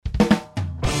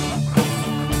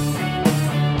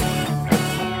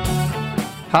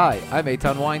Hi, I'm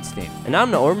Eitan Weinstein. And I'm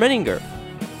Naor Menninger.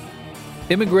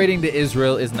 Immigrating to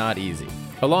Israel is not easy.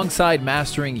 Alongside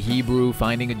mastering Hebrew,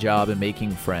 finding a job, and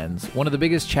making friends, one of the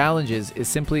biggest challenges is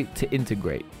simply to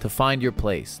integrate, to find your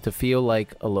place, to feel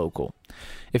like a local.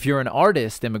 If you're an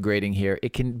artist immigrating here,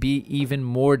 it can be even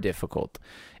more difficult.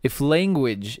 If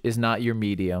language is not your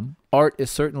medium, art is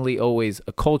certainly always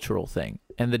a cultural thing,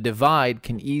 and the divide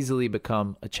can easily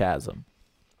become a chasm.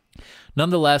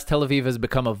 Nonetheless, Tel Aviv has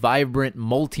become a vibrant,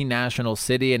 multinational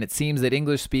city, and it seems that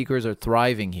English speakers are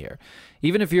thriving here.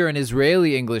 Even if you're an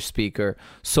Israeli English speaker,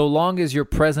 so long as you're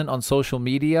present on social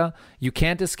media, you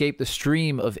can't escape the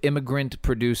stream of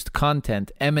immigrant-produced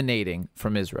content emanating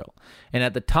from Israel. And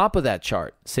at the top of that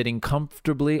chart, sitting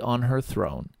comfortably on her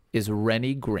throne, is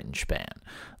Reni Greenspan,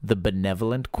 the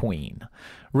benevolent queen.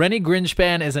 Reni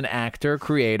Greenspan is an actor,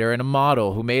 creator, and a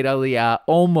model who made Aliyah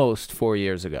almost 4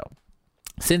 years ago.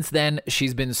 Since then,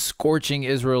 she's been scorching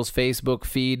Israel's Facebook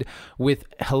feed with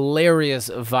hilarious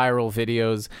viral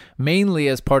videos, mainly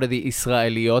as part of the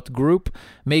Israeliot group,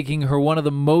 making her one of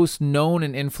the most known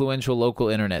and influential local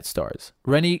internet stars.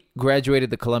 Reni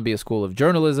graduated the Columbia School of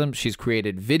Journalism. She's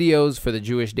created videos for the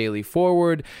Jewish Daily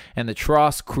Forward and the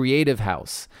Tross Creative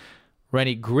House.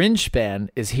 Reni Greenspan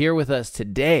is here with us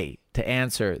today to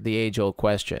answer the age-old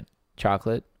question,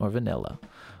 chocolate or vanilla?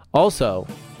 Also,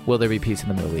 will there be peace in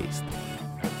the Middle East?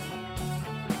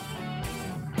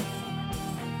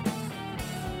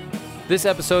 This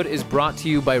episode is brought to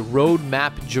you by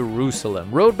Roadmap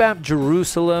Jerusalem. Roadmap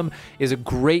Jerusalem is a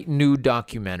great new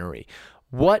documentary.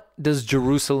 What does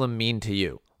Jerusalem mean to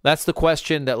you? That's the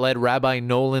question that led Rabbi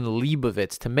Nolan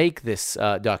Leibovitz to make this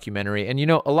documentary. And, you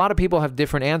know, a lot of people have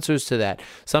different answers to that.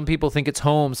 Some people think it's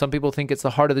home. Some people think it's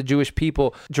the heart of the Jewish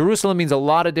people. Jerusalem means a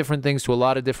lot of different things to a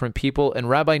lot of different people. And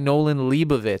Rabbi Nolan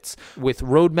Leibovitz with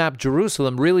Roadmap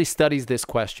Jerusalem really studies this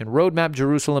question.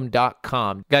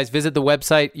 Roadmapjerusalem.com. Guys, visit the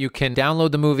website. You can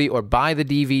download the movie or buy the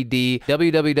DVD,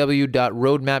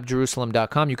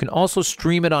 www.roadmapjerusalem.com. You can also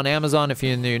stream it on Amazon if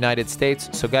you're in the United States.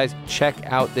 So, guys, check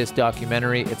out this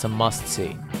documentary. It's a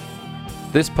must-see.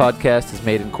 This podcast is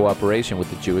made in cooperation with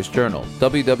the Jewish Journal,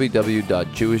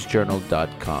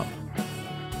 www.jewishjournal.com.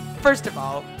 First of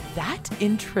all, that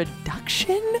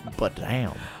introduction? But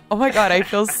damn. Oh my God, I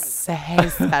feel so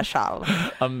special.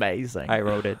 Amazing. I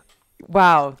wrote it.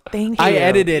 Wow, thank you. I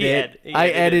edited it. I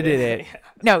edited it.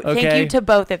 No, Okay. thank you to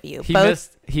both of you. He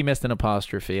missed an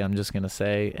apostrophe, I'm just going to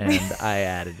say, and I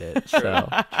added it. So.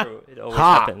 True. It always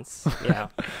happens. Yeah.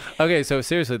 Okay, so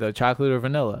seriously though, chocolate or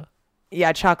vanilla?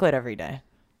 Yeah, chocolate every day.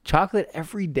 Chocolate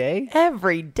every day?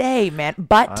 Every day, man.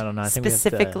 But I don't know. I think we have to-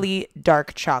 specifically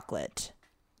dark chocolate.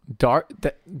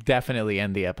 Definitely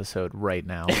end the episode right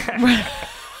now.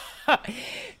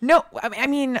 No, I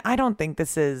mean, I don't think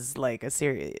this is like a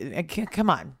serious... Come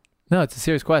on. No, it's a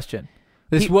serious question.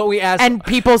 This is what we asked. And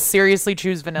people seriously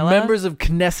choose vanilla? Members of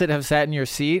Knesset have sat in your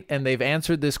seat and they've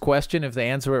answered this question. If they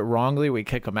answer it wrongly, we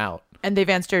kick them out. And they've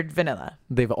answered vanilla.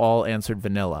 They've all answered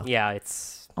vanilla. Yeah,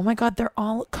 it's... Oh my God, they're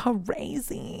all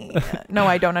crazy. No,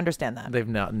 I don't understand that.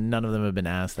 None of them have been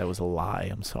asked. That was a lie.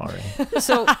 I'm sorry.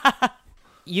 So,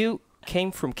 you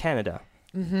came from Canada.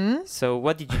 Mm-hmm. So,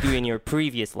 what did you do in your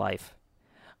previous life?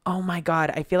 Oh my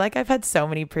God, I feel like I've had so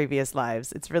many previous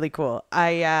lives. It's really cool.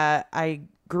 I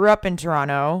grew up in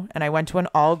Toronto and I went to an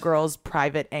all-girls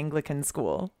private Anglican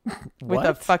school with a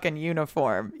What? fucking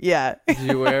uniform. Yeah. Did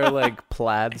you wear like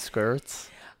plaid skirts?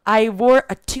 I wore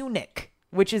a tunic,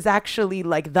 which is actually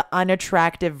like the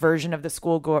unattractive version of the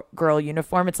school girl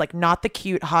uniform. It's like not the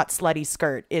cute, hot, slutty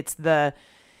skirt. It's the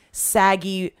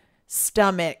saggy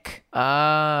stomach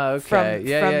Ah, okay. from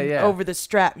Yeah. over the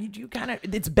strap. You kind of,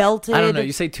 it's belted. I don't know.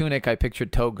 You say tunic, I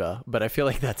pictured toga, but I feel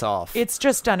like that's off. It's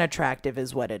just unattractive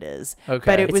is what it is. Okay.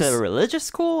 But it It's was a religious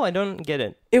school? I don't get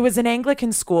it. It was an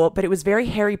Anglican school, but it was very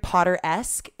Harry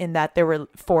Potter-esque in that there were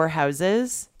 4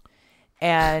 houses,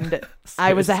 and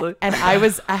I was Seriously?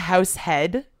 a house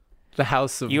head. The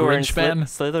House of You were in Greenspan.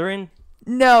 Slytherin?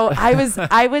 No,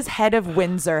 I was head of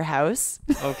Windsor House,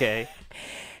 Okay.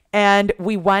 and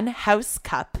we won House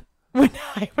Cup when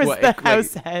I was What, the like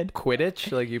house head. Quidditch?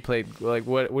 Like you played? Like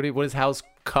what does House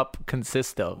Cup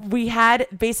consist of? We had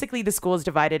basically the school is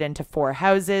divided into 4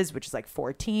 houses, which is like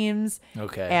 4 teams.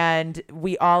 Okay. And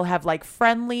we all have like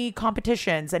friendly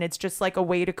competitions, and it's just like a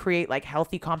way to create like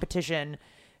healthy competition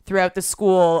throughout the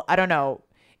school. I don't know.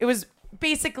 It was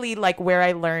basically like where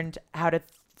I learned how to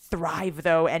thrive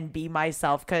though and be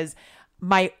myself, because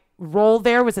my role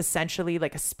there was essentially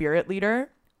like a spirit leader.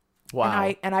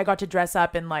 Wow. And I got to dress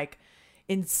up in like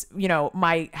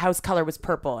my house color was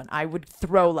purple, and I would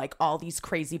throw like all these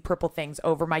crazy purple things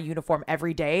over my uniform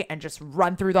every day and just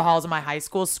run through the halls of my high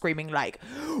school screaming like,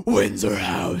 Windsor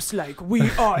House, like we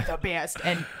are the best.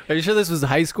 And Are you sure this was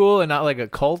high school and not like a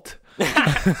cult?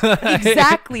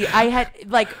 exactly. I had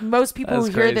like most people That's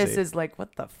who hear this crazy. is like,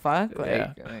 what the fuck? Like,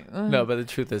 Yeah. No, but the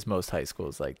truth is most high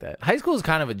schools like that. High school is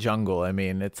kind of a jungle. I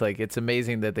mean, it's like it's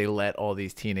amazing that they let all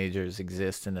these teenagers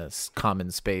exist in a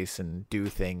common space and do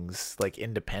things like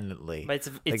independently. But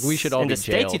like we should all in be the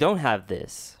States, jailed. you don't have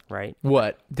this, right?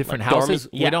 What? Different Like houses?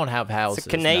 yeah. We don't have houses. It's a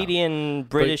Canadian,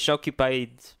 British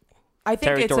occupied. I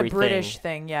think it's a territory British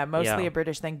thing. thing. Yeah, mostly Yeah. a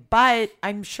British thing. But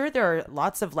I'm sure there are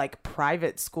lots of like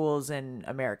private schools in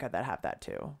America that have that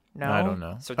too. No, No. I don't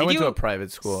know. So I did went to you- a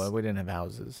private school. We didn't have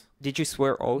houses. Did you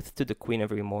swear oath to the Queen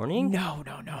every morning? No.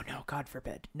 God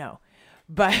forbid. No.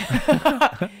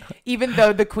 But even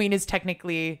though the Queen is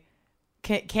technically,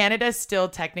 Canada still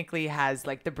technically has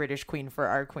like the British Queen for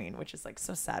our Queen, which is like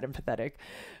so sad and pathetic.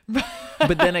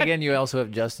 But then again, you also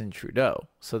have Justin Trudeau.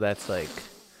 So that's like,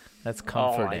 that's Oh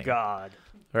comforting. my God.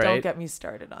 Right? Don't get me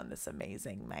started on this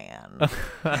amazing man.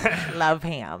 Love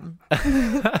him.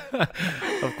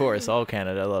 Of course, all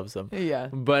Canada loves them. Yeah.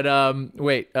 But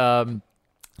wait.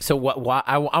 So what? Why?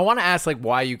 I want to ask like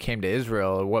why you came to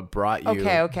Israel or what brought you.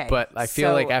 Okay. But I feel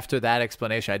So- like after that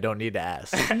explanation, I don't need to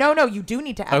ask. No, you do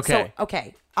need to ask. Okay. So,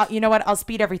 okay. You know what? I'll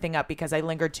speed everything up because I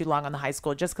lingered too long on the high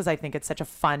school just because I think it's such a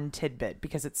fun tidbit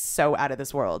because it's so out of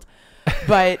this world.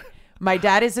 But my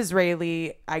dad is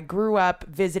Israeli. I grew up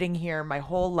visiting here my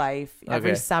whole life,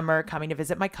 every Okay. summer, coming to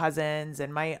visit my cousins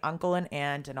and my uncle and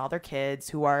aunt and all their kids,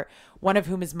 who are one of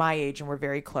whom is my age and we're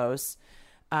very close.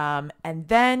 And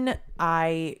then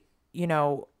I,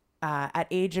 at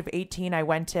age of 18, I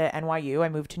went to NYU. I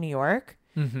moved to New York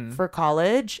for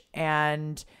college.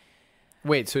 And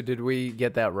Wait. So did we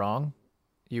get that wrong?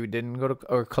 You didn't go to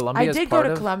or Columbia? I is did go part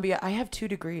to of? Columbia. I have 2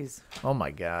 degrees. Oh my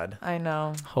God! I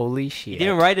know. Holy shit! You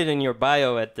didn't write it in your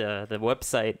bio at the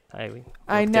website. I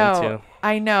looked know. into.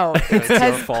 I know. So It's it's your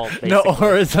because fault. No, Basically.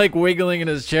 or it's like wiggling in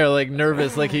his chair, like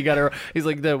nervous, like he got a. He's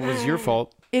like, that was your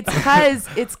fault.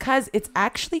 it's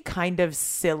actually kind of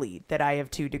silly that I have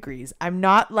 2 degrees. I'm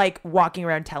not like walking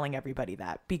around telling everybody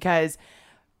that because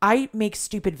I make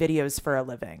stupid videos for a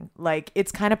living. Like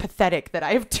it's kind of pathetic that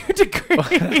I have 2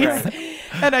 degrees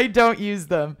and I don't use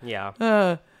them. Yeah.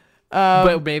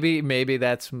 But maybe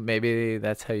that's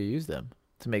how you use them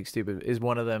to make stupid. Is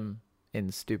one of them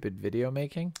in stupid video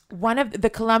making? One of the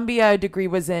Columbia degree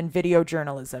was in video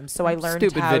journalism, so I learned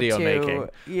Stupid how video to. making.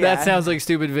 Yeah, That sounds like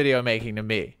stupid video making to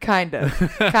me. kind of So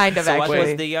what actually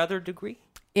was the other degree?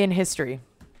 in history.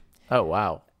 Oh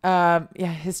wow.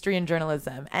 History and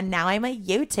journalism, and now I'm a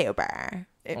YouTuber.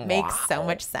 It makes so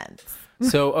much sense.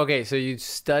 So okay, so you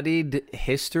studied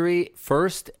history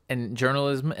first and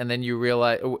journalism, and then you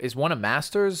realize is one a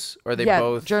master's or are they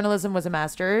both? Journalism was a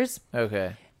master's.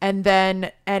 Okay. And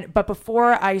then, but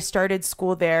before I started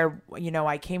school there,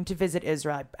 I came to visit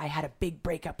Israel. I had a big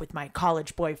breakup with my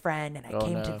college boyfriend, and I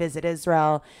came to visit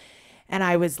Israel. And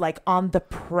I was like on the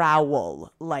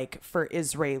prowl, like for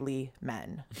Israeli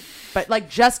men, but like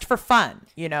just for fun,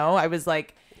 I was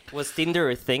like, Was Tinder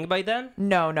a thing by then?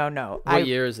 no. What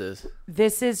year is this?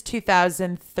 This is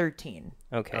 2013.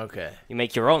 Okay. Okay. You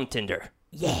make your own Tinder.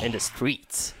 Yeah. In the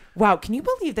streets. Wow. Can you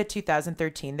believe that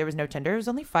 2013, there was no Tinder? It was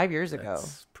only 5 years ago.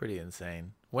 That's pretty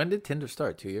insane. When did Tinder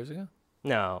start? 2 years ago?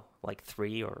 No, like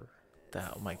 3 or.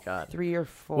 Oh my God. 3 or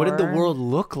 4. What did the world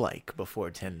look like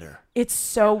before Tinder? It's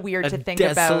so weird to think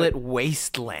desolate about.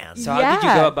 wasteland. So how did you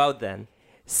Yeah. go about then?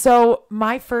 So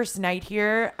my first night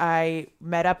here, I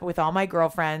met up with all my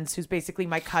girlfriends, who's basically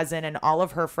my cousin and all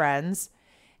of her friends.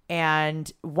 And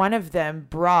one of them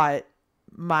brought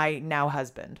my now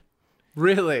husband.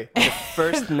 Really?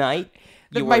 First night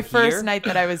you My were first here? night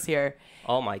that I was here.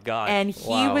 Oh my God. And he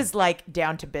Wow. was like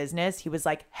down to business. He was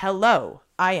like, hello,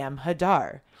 I am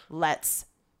Hadar. Let's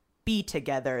be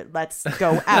together. Let's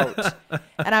go out.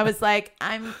 And I was like,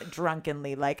 I'm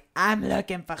drunkenly like, I'm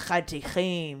looking for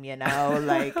chatichim,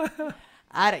 like,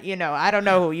 I don't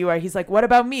know who you are. He's like, what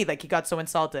about me? Like he got so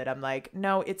insulted. I'm like,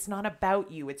 no, it's not about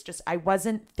you. It's just, I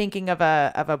wasn't thinking of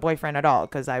a boyfriend at all.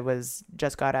 Cause I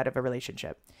just got out of a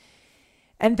relationship.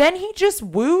 And then he just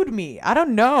wooed me. I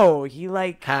don't know. He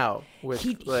like, How?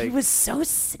 he was so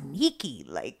sneaky.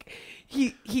 Like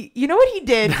he you know what he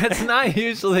did? That's not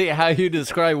usually how you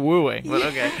describe wooing, but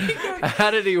okay.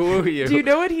 How did he woo you? Do you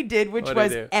know what he did, which What'd he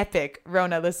was do? epic?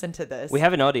 Rona, listen to this. We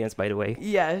have an audience, by the way.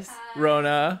 Yes.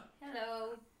 Rona?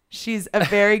 Hello. She's a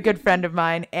very good friend of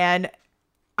mine and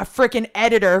a freaking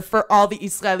editor for all the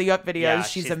Israeli Up videos. Yeah,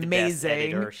 she's the best amazing.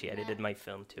 editor. She edited my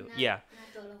film too. Yeah.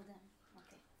 Not all of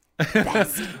them.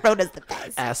 Best. Rhoda's the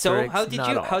best. So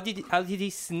Asterix, how did he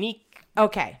sneak?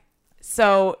 Okay.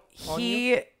 So On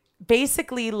he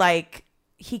basically like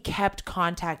he kept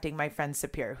contacting my friend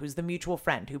Sapir, who's the mutual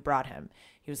friend who brought him.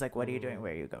 He was like, "What are you doing?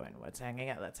 Where are you going? What's hanging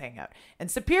out? Let's hang out." And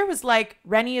Sapir was like,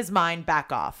 "Rennie is mine.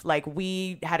 Back off." Like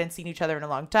we hadn't seen each other in a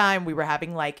long time. We were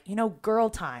having like, girl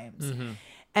times.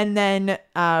 And then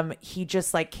he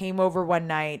just like came over one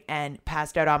night and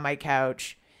passed out on my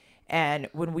couch. And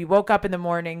when we woke up in the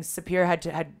morning, Sapir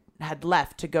had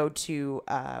left to go to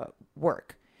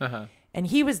work. And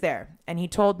he was there, and he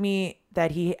told me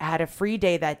that he had a free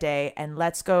day that day, and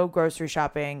let's go grocery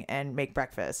shopping and make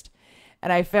breakfast.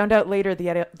 And I found out later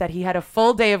that he had a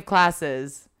full day of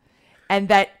classes, and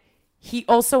that he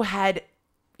also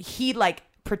he like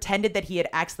pretended that he had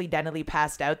accidentally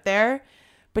passed out there,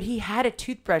 but he had a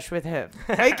toothbrush with him.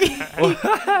 Like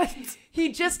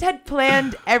he just had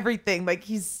planned everything. Like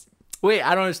Wait,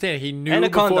 I don't understand. He knew And a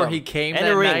before condom. he came And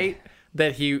that a ring. night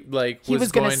that he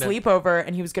was going to sleep over,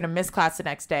 and he was going to miss class the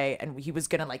next day, and he was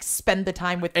going to like spend the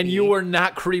time with And me. you were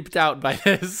not creeped out by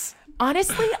this.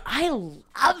 Honestly, I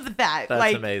love that. That's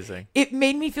like, amazing. It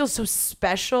made me feel so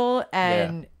special.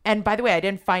 And by the way, I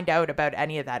didn't find out about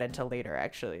any of that until later,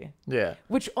 actually, Yeah.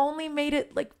 which only made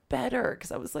it like better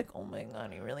because I was like, oh my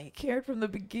God, he really cared from the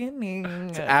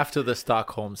beginning. After the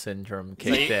Stockholm syndrome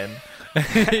kicked in,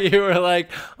 you were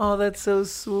like, "Oh, that's so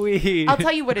sweet." I'll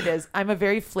tell you what it is. I'm a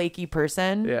very flaky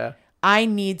person. Yeah. I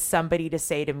need somebody to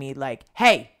say to me like,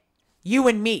 hey, you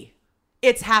and me,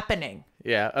 it's happening.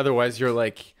 Yeah. Otherwise, you're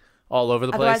like all over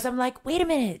the Otherwise, place. I'm like, wait a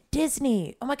minute,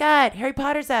 Disney. Oh my God, Harry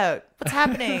Potter's out. What's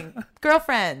happening?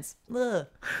 Girlfriends. Ugh.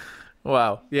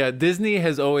 Wow. Yeah. Disney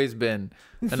has always been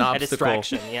an obstacle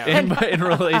distraction, yeah. in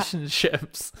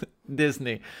relationships.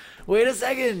 Disney. Wait a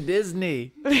second,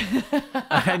 Disney.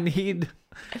 I need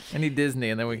Disney,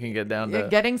 and then we can get down You're to.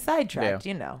 getting sidetracked,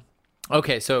 Yeah.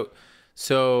 Okay. So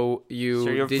you. So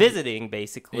you're did- visiting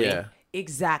basically. Yeah.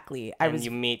 Exactly. And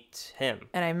you meet him.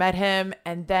 And I met him,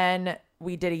 and then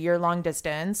we did a year-long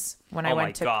distance when I Oh my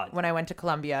went to God. when I went to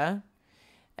Columbia,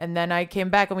 and then I came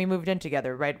back and we moved in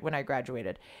together right when I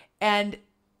graduated. And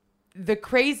the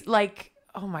crazy, like,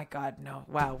 oh my God, no,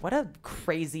 wow, what a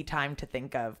crazy time to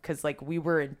think of, because like we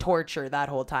were in torture that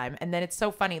whole time. And then it's so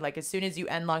funny, like as soon as you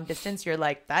end long distance, you're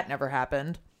like, that never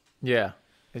happened. Yeah.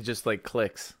 It just like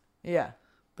clicks. Yeah.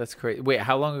 That's crazy. Wait,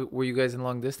 how long were you guys in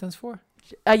long distance for?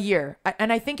 A year.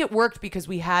 And I think it worked because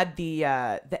we had the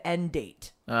end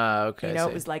date. Okay. You I know, it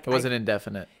see. was like it wasn't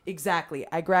indefinite. Exactly.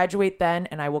 I graduate then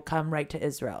and I will come right to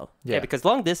Israel. Yeah, because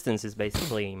long distance is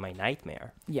basically my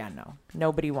nightmare. Yeah, no.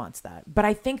 Nobody wants that. But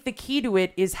I think the key to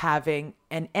it is having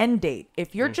an end date.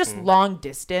 If you're just long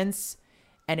distance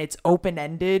and it's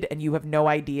open-ended and you have no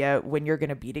idea when you're going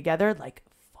to be together, like,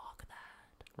 fuck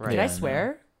that. Right. Did Yeah, I no.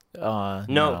 swear?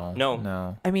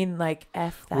 No. I mean, like,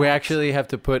 F that. We actually have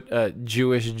to put a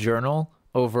Jewish journal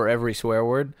over every swear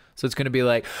word. So it's going to be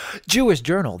like, Jewish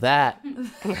journal, that.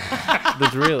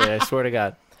 That's really, I swear to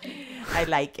God. I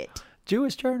like it.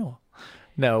 Jewish journal.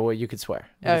 No, well, you could swear.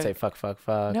 You could say fuck, fuck,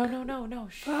 fuck. No.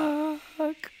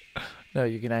 Fuck. No,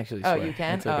 you can actually swear. Oh, you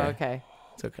can? It's okay. Oh, okay.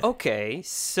 It's okay. Okay,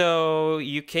 so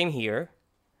you came here.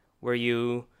 Were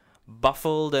you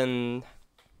baffled and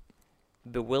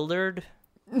bewildered?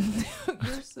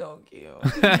 You're so cute.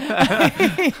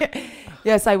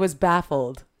 Yes, I was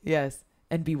baffled. Yes.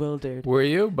 And bewildered. Were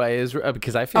you by Israel?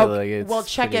 Because I feel like it's well,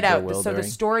 check pretty it out. So the bewildering.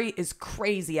 story is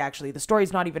crazy, actually. The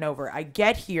story's not even over. I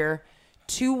get here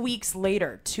 2 weeks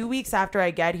later, 2 weeks after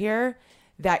I get here,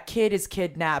 that kid is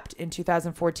kidnapped in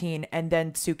 2014, and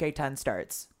then Suketan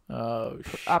starts. Oh,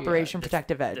 shit. Operation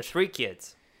Protective The Edge. 3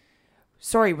 kids.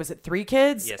 Sorry, was it 3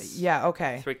 kids? Yes. Yeah,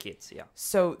 okay. 3 kids, yeah.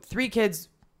 So 3 kids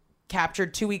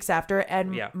captured 2 weeks after,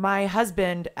 and Yeah. my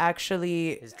husband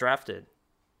actually, He's drafted.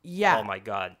 yeah. Oh my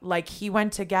God. Like he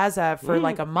went to Gaza for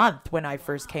like a month when I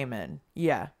first came in.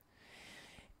 Yeah.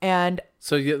 And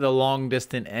So the long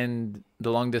distance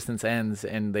ends,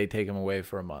 and they take him away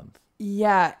for a month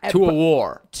yeah, to a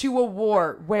war. to a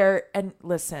war where, and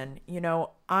listen,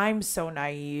 I'm so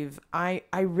naive. I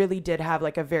really did have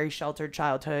like a very sheltered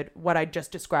childhood. What I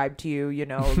just described to you,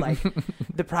 like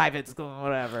the private school,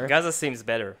 whatever. Gaza seems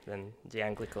better than the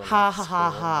Anglican. Ha ha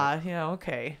ha school. ha.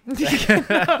 Okay.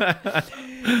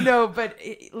 No, but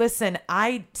listen,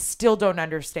 I still don't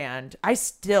understand. I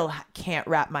still can't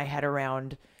wrap my head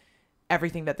around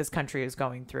everything that this country is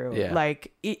going through. Yeah.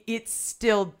 Like it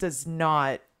still does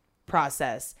not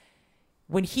process.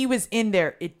 When he was in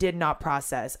there, it did not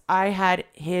process. I had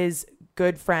his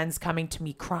good friends coming to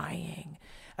me crying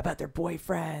about their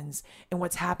boyfriends and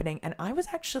what's happening. And I was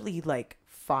actually like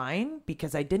fine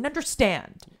because I didn't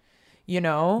understand. you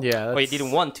know? Yeah. Or you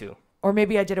didn't want to. Or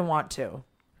maybe I didn't want to.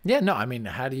 Yeah, no, I mean,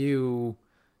 how do you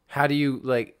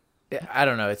like, I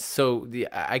don't know. It's so,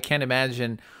 I can't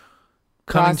imagine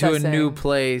coming to a new Processing.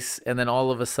 place and then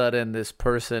all of a sudden this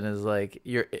person is like,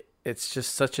 it's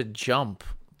just such a jump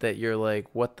that you're like,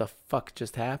 what the fuck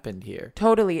just happened here?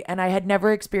 Totally. And I had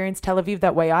never experienced Tel Aviv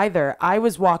that way either. I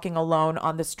was walking alone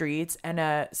on the streets and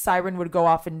a siren would go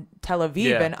off in Tel Aviv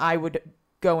Yeah. and I would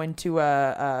go into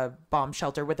a bomb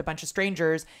shelter with a bunch of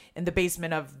strangers in the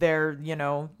basement of their, you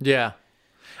know, Yeah.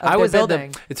 of I their was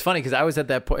building. it's funny because I was at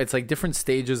that point. It's like different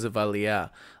stages of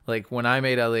Aliyah. Like when I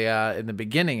made Aliyah in the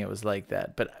beginning, it was like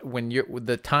that. But when you're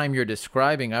the time you're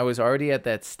describing, I was already at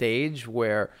that stage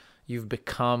where you've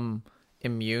become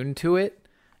immune to it.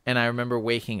 And I remember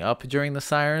waking up during the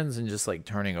sirens and just like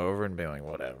turning over and being like,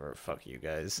 whatever, fuck you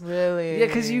guys. Really? Yeah,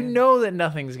 because you know that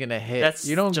nothing's gonna hit. That's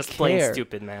you don't just care. plain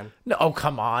stupid, man. No, oh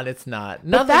come on, it's not.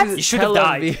 that's- Nothing's You should have Tel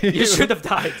died. Aviv. You should have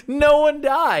died. No one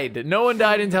died. No one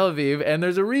died in Tel Aviv, and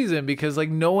there's a reason because like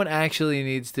no one actually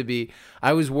needs to be.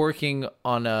 I was working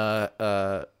on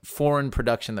a foreign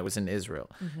production that was in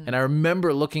Israel, and I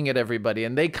remember looking at everybody,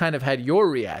 and they kind of had your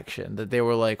reaction that they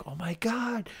were like, "Oh my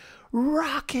god,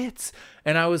 rockets!"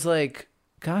 And I was like,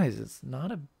 "Guys, it's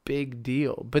not a big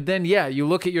deal." But then, yeah, you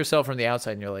look at yourself from the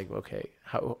outside, and you're like, "Okay,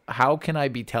 how can I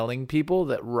be telling people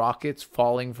that rockets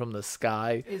falling from the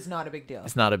sky Is not a big deal.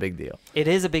 is not a big deal?" It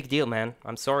is a big deal, man.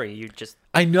 I'm sorry. You just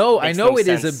I know Makes no it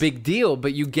is sense. a big deal,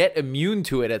 but you get immune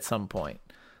to it at some point.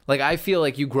 Like I feel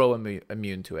like you grow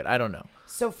immune to it. I don't know.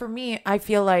 So for me, I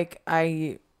feel like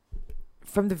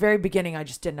from the very beginning, I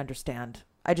just didn't understand.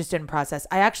 I just didn't process.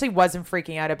 I actually wasn't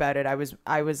freaking out about it. I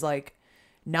was like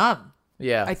numb.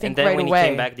 Yeah. I think and then right when away. he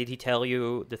came back, did he tell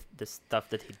you the stuff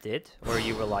that he did, or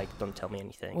you were like, "Don't tell me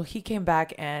anything"? Well, he came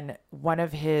back and one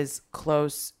of his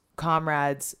close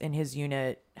comrades in his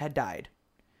unit had died.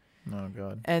 Oh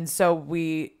god. And so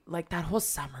we like that whole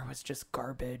summer was just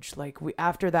garbage. Like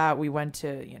after that we went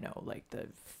to, you know, like the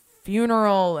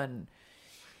funeral and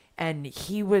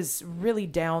he was really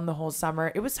down the whole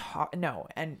summer. It was hard. No,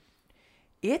 and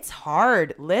it's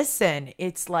hard. Listen,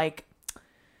 it's like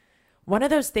one of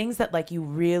those things that like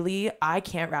I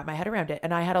can't wrap my head around it.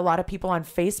 And I had a lot of people on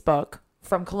Facebook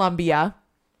from Colombia,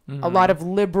 a lot of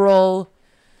liberal,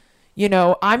 you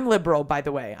know, I'm liberal, by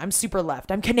the way. I'm super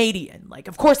left. I'm Canadian. Like,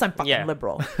 of course I'm fucking Yeah.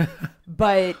 liberal.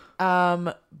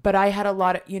 But I had a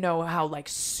lot of, you know, how like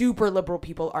super liberal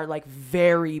people are like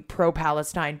very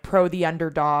pro-Palestine, pro the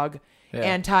underdog, Yeah.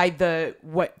 anti the,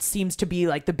 what seems to be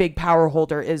like the big power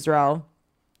holder, Israel.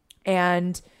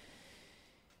 And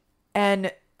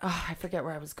I forget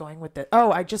where I was going with it.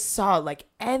 Oh, I just saw like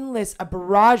a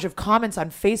barrage of comments on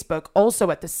Facebook also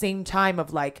at the same time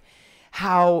of like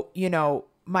how, you know,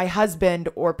 my husband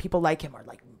or people like him are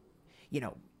like, you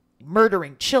know,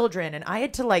 murdering children. And I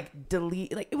had to like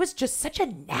delete, like, it was just such a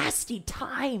nasty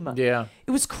time. Yeah.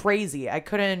 It was crazy.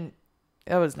 It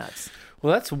was nuts.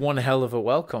 Well, that's one hell of a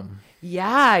welcome.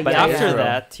 Yeah. But yeah, after yeah.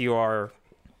 that, you are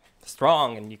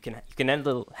strong and you can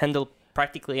handle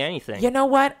practically anything. You know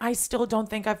what? I still don't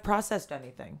think I've processed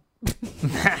anything.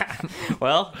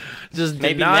 Well, Just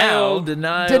Maybe denial, now-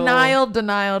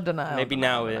 denial. maybe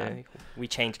now we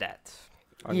change that.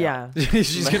 Or not. Yeah.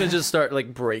 She's gonna just start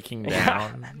like breaking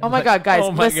down. Oh my God, guys,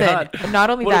 Oh my listen. God. Not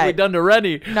only What have we that, done to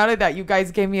Rennie? not only that, you guys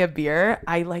gave me a beer.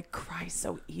 I like cry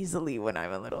so easily when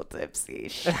I'm a little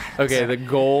tipsy. Okay, the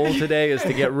goal today is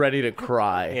to get Rennie to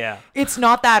cry. Yeah. It's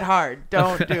not that hard.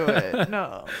 Don't do it.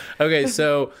 No. Okay,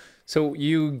 so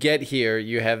you get here,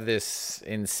 you have this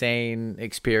insane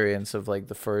experience of like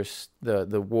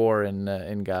the war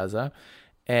in Gaza,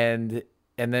 and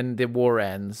then the war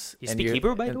ends. You and speak you're-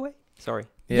 Hebrew, by and- the way? Sorry.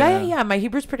 Yeah. My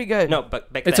Hebrew's pretty good. No,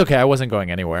 but back It's then. okay. I wasn't going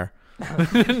anywhere.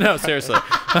 No, seriously,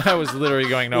 I was literally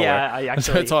going nowhere. Yeah, I So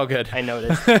actually. it's all good. I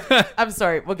noticed. I'm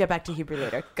sorry. We'll get back to Hebrew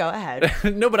later. Go ahead.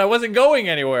 No, but I wasn't going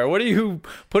anywhere. What are you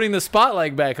putting the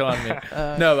spotlight back on me?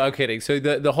 No, I'm kidding. So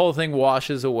the whole thing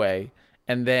washes away,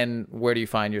 and then where do you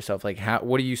find yourself? Like,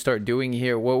 what do you start doing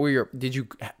here? Did you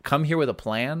come here with a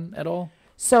plan at all?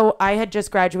 So I had just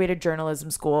graduated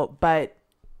journalism school,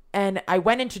 and I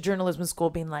went into journalism school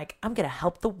being like, I'm going to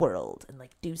help the world and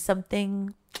like do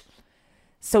something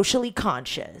socially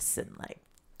conscious and like,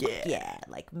 yeah,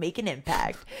 like make an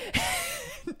impact.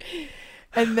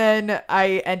 And then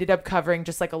I ended up covering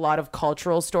just like a lot of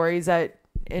cultural stories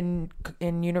in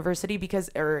university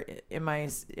or in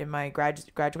my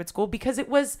graduate school because it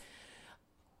was,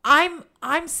 I'm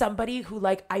somebody who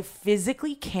like, I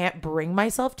physically can't bring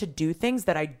myself to do things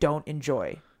that I don't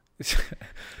enjoy.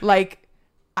 Like,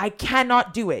 I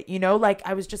cannot do it, you know? Like,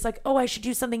 I was just like, oh, I should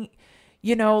do something,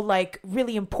 you know, like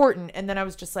really important. And then I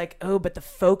was just like, oh, but the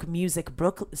folk music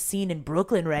scene in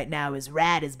Brooklyn right now is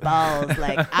rad as balls.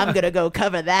 Like, I'm going to go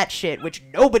cover that shit, which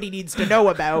nobody needs to know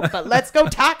about, but let's go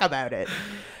talk about it.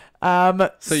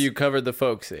 So you covered the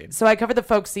folk scene. So I covered the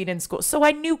folk scene in school. So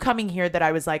I knew coming here that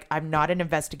I was like, I'm not an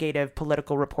investigative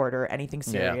political reporter, anything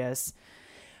serious.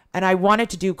 And I wanted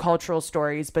to do cultural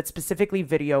stories, but specifically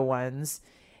video ones.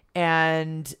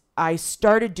 And I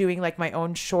started doing like my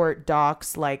own short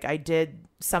docs. Like I did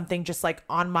something just like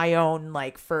on my own,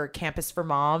 like for Campus for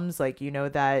Moms, like, you know,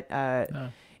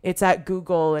 that it's at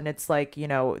Google, and it's like, you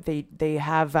know, they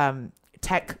have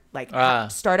tech like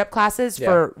startup classes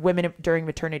for women during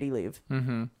maternity leave.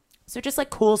 Mm-hmm. So just like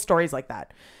cool stories like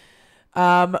that.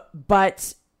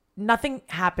 But nothing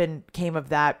came of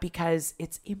that because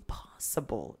it's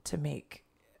impossible to make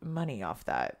money off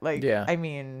that. Like, I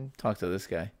mean, talk to this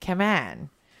guy. Come on.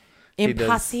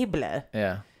 Impossible.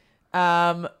 Yeah.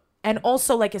 And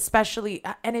also like, especially,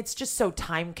 and it's just so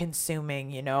time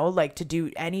consuming, you know, like to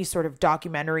do any sort of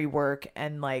documentary work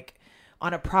and like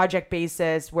on a project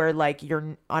basis where like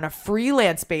you're on a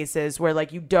freelance basis where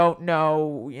like you don't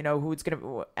know, you know, who it's going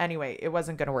to, anyway, it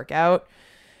wasn't going to work out.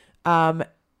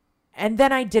 And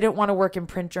then I didn't want to work in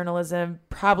print journalism,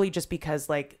 probably just because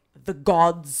like the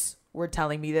gods were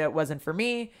telling me that it wasn't for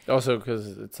me. Also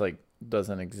because it's like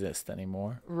doesn't exist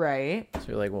anymore. Right. So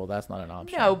you're like, well, that's not an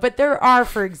option. No, but there are,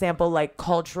 for example, like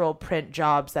cultural print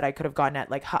jobs that I could have gotten at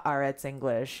like Haaretz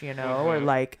English, you know, or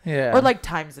like or like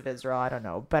Times of Israel. I don't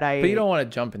know. But you don't want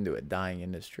to jump into a dying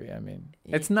industry. I mean,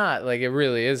 it's not like, it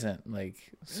really isn't like,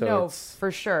 so no, for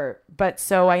sure. But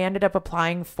so I ended up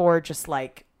applying for just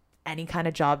like any kind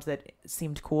of jobs that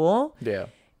seemed cool. Yeah.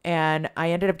 And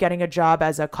I ended up getting a job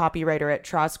as a copywriter at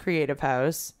Tross Creative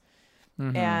House.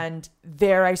 Mm-hmm. And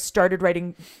there I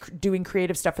started doing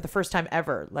creative stuff for the first time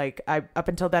ever. Like up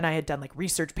until then I had done like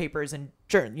research papers and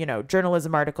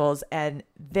journalism articles. And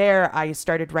there I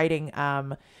started writing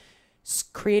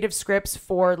creative scripts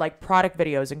for like product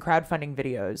videos and crowdfunding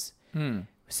videos.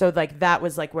 So like that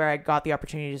was like where I got the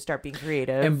opportunity to start being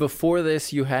creative. And before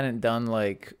this, you hadn't done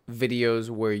like videos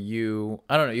where you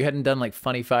hadn't done like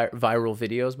funny viral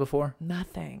videos before?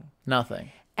 Nothing.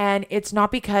 And it's not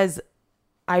because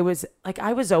I was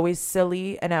always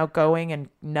silly and outgoing and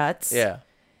nuts. Yeah.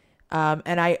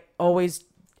 And I always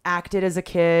acted as a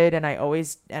kid, and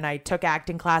I took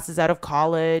acting classes out of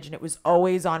college, and it was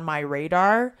always on my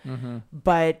radar. Mm-hmm.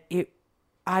 But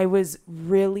I was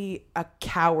really a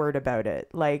coward about it.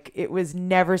 Like it was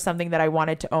never something that I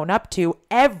wanted to own up to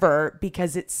ever,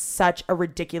 because it's such a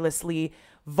ridiculously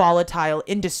volatile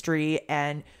industry,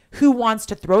 and who wants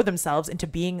to throw themselves into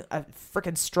being a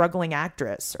freaking struggling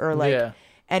actress or like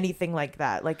anything like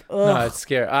that? Like, ugh. No, it's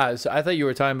scary. So I thought you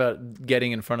were talking about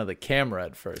getting in front of the camera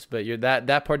at first, but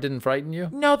that part didn't frighten you?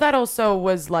 No, that also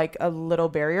was like a little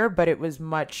barrier, but it was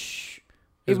much.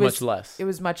 It was much less. It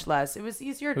was much less. It was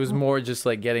easier. It was more just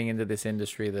like getting into this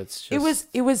industry that's just.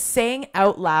 It was saying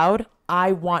out loud,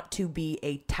 I want to be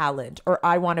a talent, or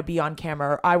I want to be on camera,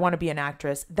 or I want to be an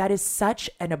actress. That is such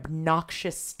an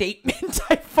obnoxious statement,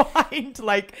 I find.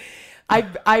 Like,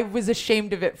 I was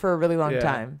ashamed of it for a really long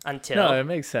time. Until. No, it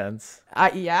makes sense.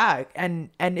 Yeah. And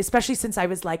especially since I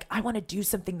was like, I want to do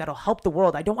something that'll help the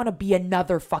world. I don't want to be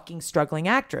another fucking struggling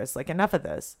actress. Like, enough of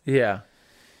this. Yeah.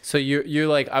 So you're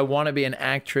like, I want to be an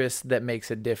actress that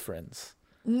makes a difference.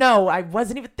 No, I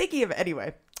wasn't even thinking of it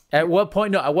anyway. At what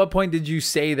point did you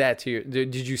say that to your,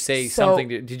 did you say something?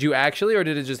 Did you actually, or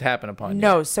did it just happen upon you?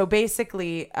 No. So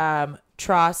basically,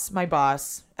 Tross, my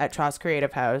boss at Tross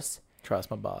Creative House.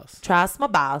 Tross, my boss. Tross, my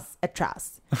boss at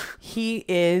Tross. He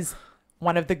is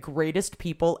one of the greatest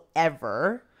people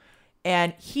ever.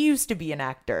 And he used to be an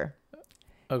actor.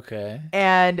 Okay.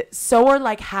 And so are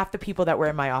like half the people that were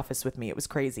in my office with me. It was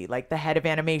crazy. Like the head of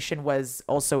animation was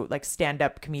also like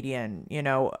stand-up comedian, you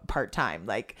know, part-time.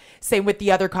 Like same with the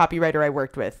other copywriter I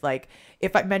worked with. Like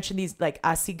if I mention these, like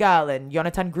Asigal and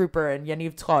Jonathan Gruper and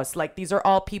Yaniv Tros, like these are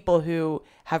all people who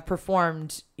have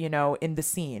performed, you know, in the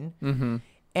scene. Mm-hmm.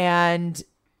 And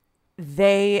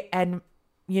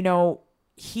you know,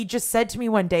 he just said to me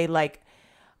one day, like,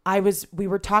 we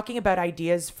were talking about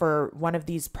ideas for one of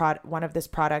this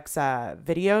product's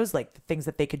videos, like the things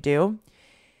that they could do.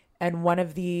 And one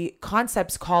of the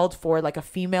concepts called for like a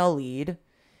female lead,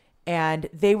 and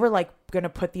they were like going to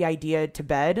put the idea to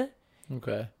bed.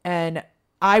 Okay. And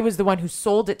I was the one who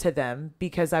sold it to them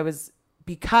because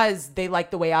they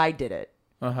liked the way I did it.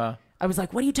 Uh-huh. I was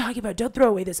like, what are you talking about? Don't throw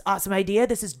away this awesome idea.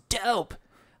 This is dope.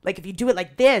 Like if you do it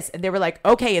like this. And they were like,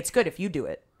 okay, it's good if you do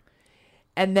it.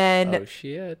 And then, oh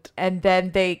shit. And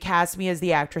then they cast me as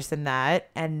the actress in that.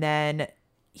 And then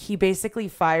he basically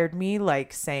fired me,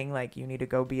 like saying like, you need to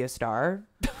go be a star.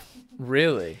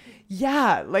 Really?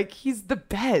 Yeah, like he's the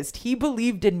best. He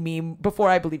believed in me before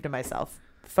I believed in myself.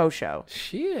 Faux show.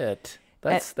 Shit.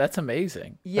 That's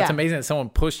amazing. Yeah. That's amazing that someone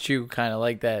pushed you kind of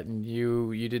like that and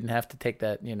you didn't have to take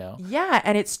that, Yeah,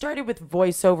 and it started with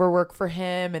voiceover work for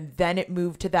him, and then it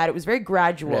moved to that. It was very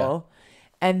gradual.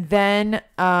 And then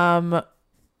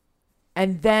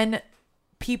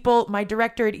people, my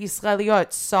director at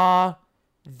Israeliot saw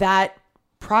that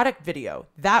product video,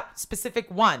 that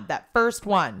specific one, that first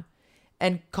one,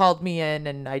 and called me in,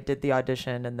 and I did the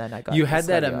audition, and then I got. You had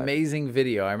that Israeliot. amazing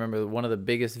video. I remember one of the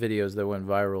biggest videos that went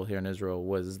viral here in Israel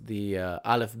was the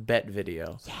Aleph Bet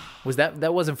video. Yeah. Was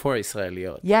that wasn't for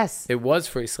Israeliot? Yes. It was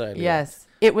for Israeliot. Yes.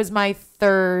 It was my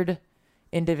third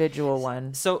individual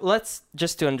one. So let's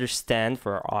just to understand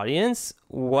for our audience,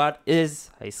 what is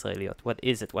Israeliot? What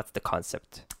is it? What's the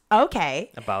concept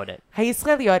Okay. about it?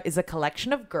 Israeliot is a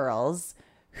collection of girls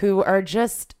who are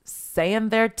just saying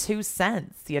their 2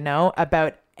 cents,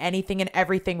 about anything and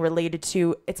everything related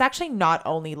to. It's actually not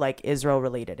only like Israel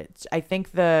related. I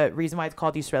think the reason why it's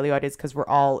called Israeliot is because we're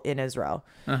all in Israel.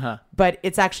 But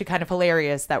it's actually kind of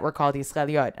hilarious that we're called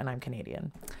Israeliot, and I'm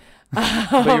Canadian.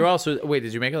 But you're also wait.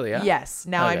 Did you make Aliyah? Yes.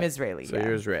 Now I'm Okay. Israeli. So yeah.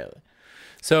 you're Israeli.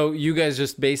 So you guys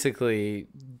just basically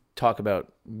talk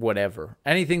about whatever,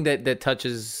 anything that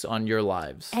touches on your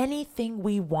lives. Anything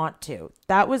we want to.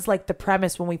 That was like the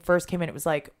premise when we first came in. It was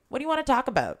like, what do you want to talk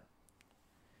about?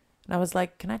 And I was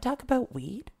like, can I talk about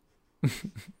weed?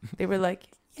 They were like,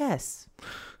 yes.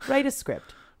 Write a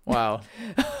script. Wow.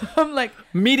 I'm like,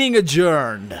 Meeting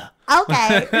adjourned.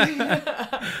 okay.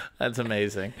 That's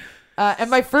amazing.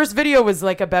 And my first video was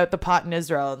like about the pot in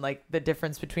Israel and like the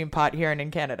difference between pot here and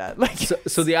in Canada. Like,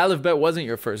 So the Aleph Bet wasn't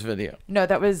your first video. no,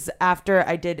 that was after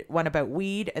I did one about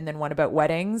weed and then one about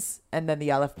weddings and then the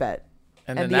Aleph Bet.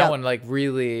 And then the that Al- one like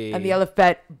really And the Aleph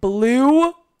Bet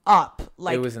blew up.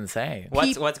 Like, it was insane.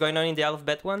 What's going on in the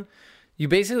Alphabet one? You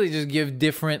basically just give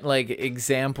different like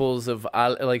examples of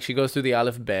like she goes through the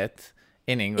Aleph Bet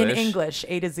in English. in English,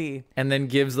 A to Z. And then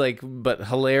gives like but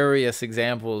hilarious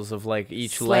examples of like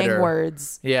each Slang letter.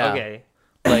 words. Yeah. Okay.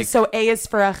 Like So A is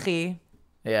for achi,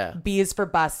 yeah. B is for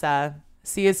basa,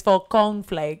 C is for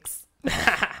cornflakes.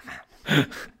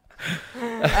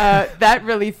 That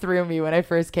really threw me when I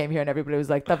first came here and everybody was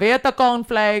like, Tavieta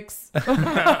cornflakes.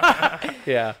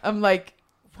 Yeah. I'm like,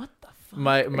 what the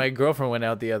fuck? My girlfriend went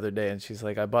out the other day and she's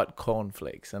like, I bought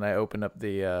cornflakes, and I open up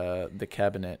the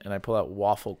cabinet and I pull out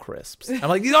waffle crisps. I'm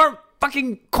like, these aren't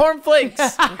fucking cornflakes.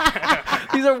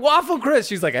 These are waffle crisps.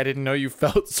 She's like, I didn't know you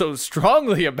felt so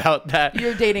strongly about that.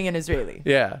 You're dating an Israeli.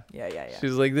 Yeah. Yeah.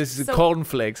 She's like, this is So-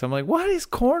 cornflakes. I'm like, what is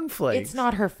cornflakes? It's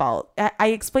not her fault. I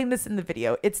explained this in the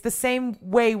video. It's the same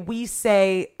way we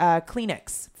say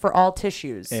Kleenex for all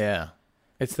tissues. Yeah.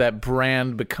 It's that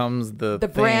brand becomes the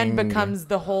brand thing. becomes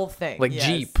the whole thing. like Yes.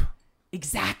 Jeep.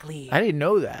 Exactly. I didn't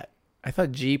know that. I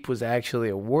thought Jeep was actually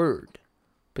a word,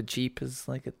 but Jeep is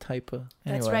like a type of.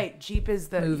 That's Anyway, right. Jeep is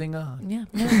the. Moving on. Yeah,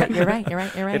 no, but you're right. You're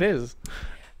right. You're right. It is.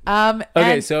 Okay,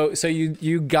 Okay, so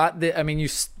you got the. I mean,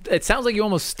 it sounds like you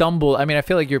almost stumbled. I mean, I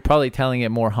feel like you're probably telling it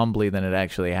more humbly than it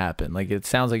actually happened. Like it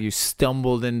sounds like you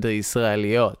stumbled into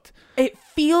Israeliot. it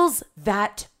feels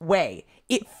that way.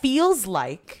 It feels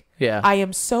like Yeah. I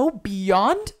am so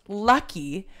beyond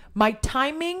lucky. My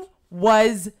timing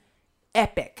was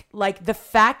epic. Like the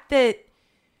fact that,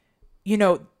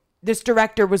 this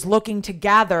director was looking to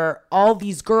gather all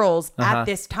these girls at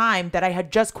this time that I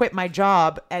had just quit my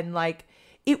job, and like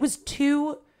it was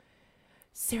too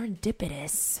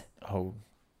serendipitous. Oh,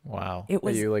 wow. It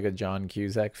was- Are you like a John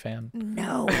Cusack fan?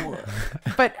 No.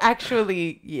 But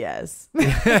actually, yes.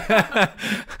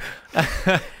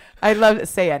 I love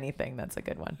Say Anything. That's a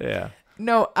good one. Yeah.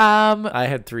 No, I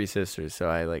had 3 sisters, so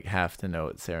I like have to know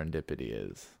what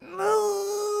serendipity is.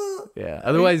 Yeah.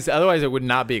 Otherwise, it would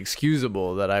not be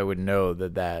excusable that I would know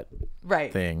that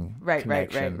right. thing. Right.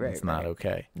 connection is not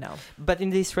okay. No. But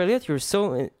in the Israeliot, you're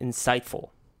so insightful.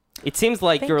 It seems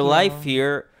like Thank your you. life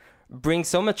here brings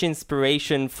so much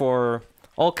inspiration for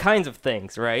all kinds of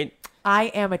things, right? I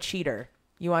am a cheater.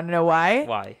 You want to know why?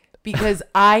 Why? Because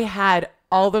I had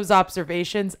all those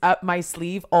observations up my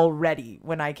sleeve already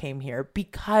when I came here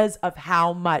because of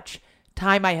how much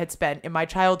time I had spent in my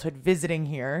childhood visiting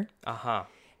here. Uh-huh.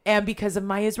 And because of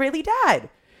my Israeli dad.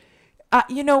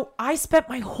 I spent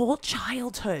my whole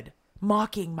childhood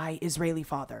mocking my Israeli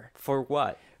father For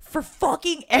what? for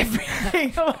fucking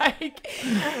everything.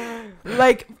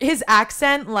 like his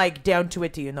accent, like down to a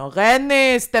T,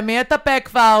 Renis, te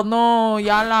כבר, no,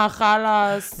 yalla,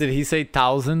 chalas. Did he say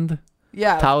 1,000?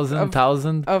 Yeah.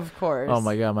 Thousand. Of course. Oh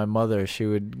my god, my mother,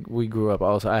 we grew up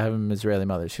also. I have an Israeli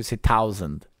mother. She would say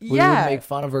thousand. We Yeah. would make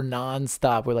fun of her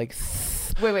nonstop. We're like,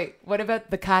 Wait. What about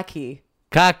the kaki?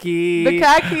 kaki. The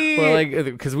kaki. We're like,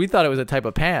 because we thought it was a type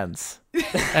of pants.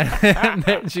 And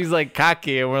then she's like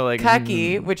kaki, and we're like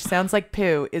Kaki, which sounds like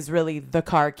poo, is really the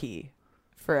car key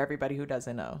for everybody who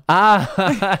doesn't know.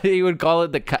 Ah, he would call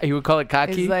it kaki.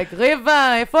 It's like,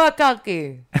 Riva, for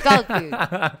kaki. Kaki.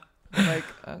 Like,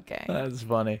 okay. That's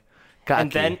funny.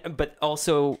 And Kaki. then, but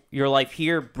also your life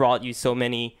here brought you so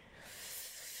many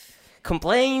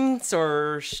complaints,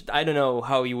 or I don't know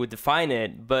how you would define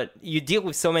it, but you deal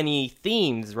with so many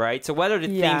themes, right? So what are the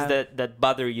Yeah. things that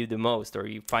bother you the most, or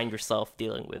you find yourself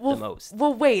dealing with the most?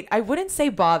 Well, wait. I wouldn't say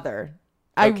bother.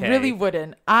 I Okay. really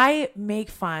wouldn't. I make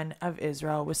fun of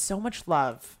Israel with so much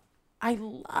love. I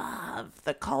love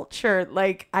the culture.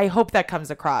 Like, I hope that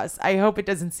comes across. I hope it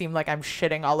doesn't seem like I'm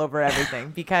shitting all over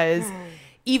everything because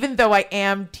even though I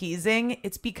am teasing,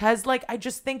 it's because like I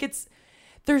just think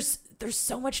there's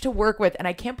so much to work with and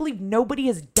I can't believe nobody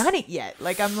has done it yet.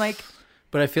 Like I'm like,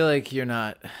 But I feel like you're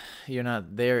not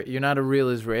there. You're not a real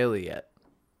Israeli yet.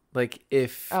 Like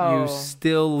if Oh. you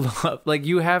still love, like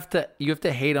you have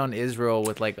to hate on Israel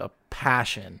with like a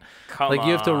passion. Come Like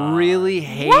you have to on. really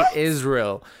hate What?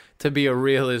 Israel to be a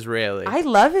real Israeli. I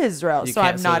love Israel, You so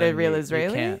can't- I'm not a then real you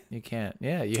Israeli. You can't.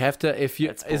 Yeah, you have to. If you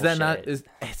That's is that not bullshit.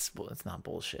 it's not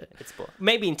bullshit.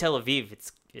 Maybe in Tel Aviv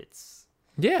it's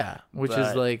Yeah, which is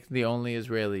But- like the only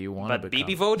Israeli you want to but become.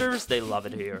 BB voters, they love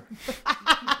it here.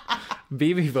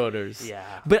 BB voters.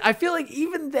 Yeah. But I feel like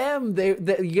even them, they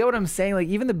you get what I'm saying? Like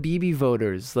even the BB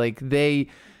voters, like they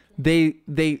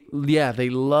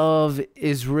love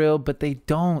Israel, but they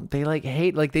don't. They like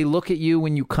hate. Like they look at you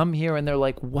when you come here, and they're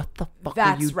like, "What the fuck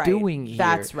are you right. doing here?"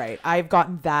 That's right. I've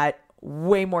gotten that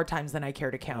way more times than I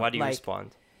care to count. Why do you like,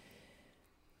 respond?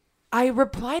 I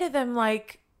reply to them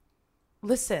like,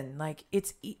 listen, like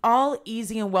it's all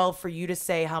easy and well for you to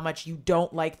say how much you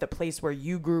don't like the place where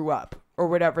you grew up or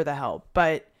whatever the hell.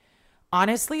 But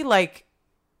honestly, like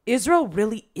Israel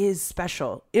really is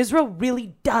special. Israel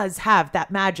really does have that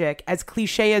magic, as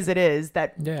cliche as it is,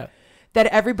 that Yeah. that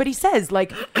everybody says.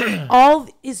 Like all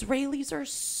Israelis are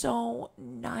so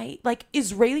nice. Like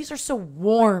Israelis are so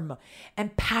warm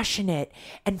and passionate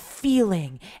and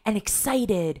feeling and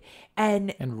excited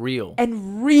and real.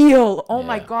 real. Oh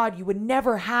my Yeah. God, you would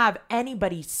never have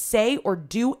anybody say or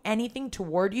do anything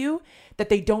toward you that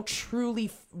they don't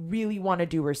truly really want to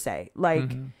do or say.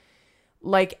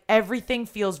 Like everything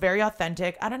feels very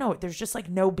authentic. I don't know. There's just like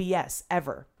no BS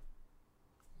ever.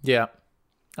 Yeah,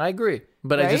 I agree,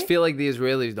 but I just Right? feel like the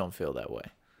Israelis don't feel that way.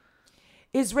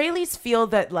 Israelis feel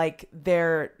that like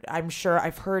I'm sure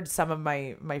I've heard some of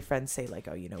my friends say like,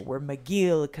 oh, you know, we're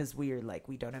McGill because we're like,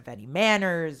 we don't have any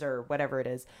manners or whatever it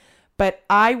is. But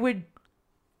I would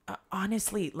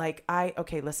honestly like,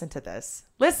 okay, listen to this.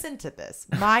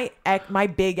 My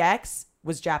big ex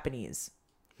was Japanese.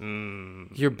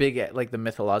 Your big, like the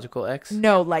mythological ex.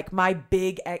 No, like my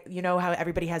big ex, you know how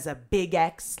everybody has a big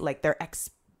ex, like their ex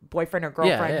boyfriend or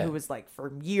girlfriend yeah. who was like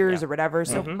for years or whatever.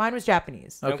 So mine was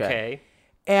Japanese. Okay.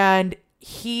 And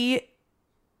he,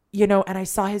 you know, and I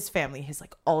saw his family, his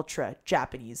like ultra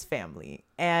Japanese family.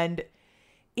 And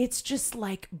it's just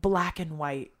like black and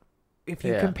white if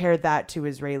you Yeah. compare that to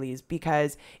Israelis,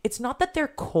 because it's not that they're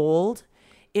cold.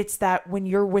 It's that when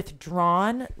you're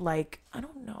withdrawn, like, I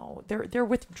don't know, they're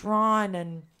withdrawn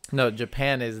and No,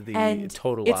 Japan is the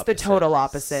total it's opposite. the total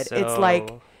opposite. It's like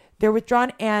So- they're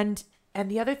withdrawn. And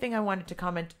the other thing I wanted to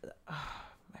comment,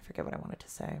 I forget what I wanted to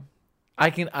say. I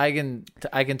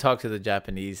can talk to the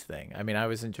Japanese thing. I mean, I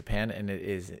was in Japan, and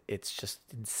it's just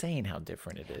insane how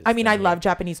different it is. I mean, than I here. love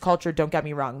Japanese culture. Don't get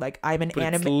me wrong. Like I'm an But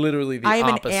it's anime. literally the I'm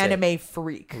opposite. an anime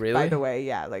freak. Really? By the way,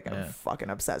 yeah. Like I'm Yeah. fucking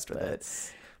obsessed with it.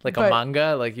 It's like But- a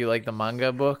manga. Like you like the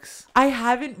manga books. I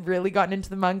haven't really gotten into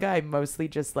the manga. I'm mostly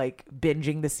just like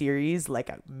binging the series like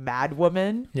a mad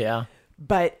woman. Yeah.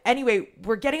 But anyway,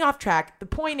 we're getting off track. The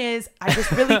point is, I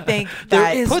just really think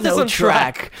that is Put us no on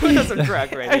track. Put us on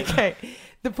track, right? okay.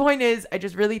 The point is, I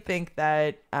just really think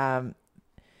that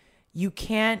you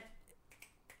can't.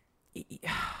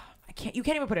 You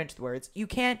can't even put it into the words. You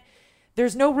can't.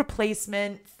 There's no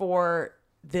replacement for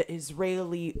the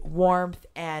Israeli warmth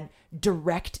and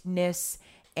directness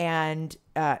and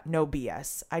no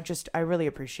BS. I really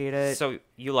appreciate it. So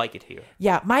you like it here?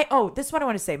 Yeah, this is what I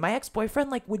want to say. My ex-boyfriend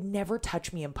like would never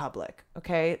touch me in public.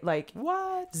 Okay, like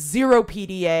What? zero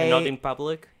PDA. And not in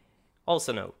public?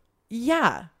 Also no.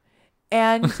 Yeah.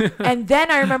 And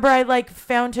then I remember I like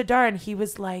found Hadar and he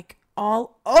was like,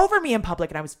 all over me in public,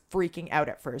 and I was freaking out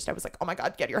at first. I was like, oh my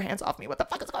God, get your hands off me. What the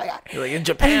fuck is going on? You're like, in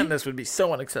Japan, this would be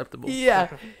so unacceptable. Yeah.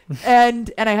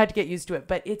 and I had to get used to it.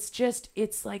 But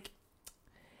it's like,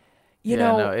 you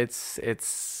know. No,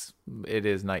 it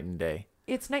is night and day.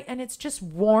 It's night, and it's just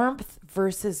warmth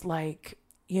versus like,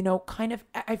 you know, kind of,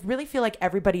 I really feel like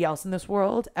everybody else in this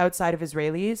world outside of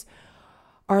Israelis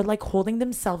are like holding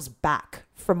themselves back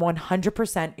from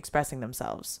 100% expressing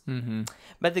themselves. Mm-hmm.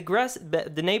 But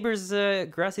the neighbor's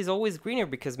grass is always greener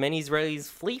because many Israelis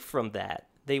flee from that.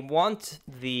 They want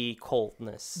the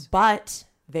coldness. But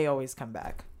they always come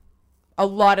back. A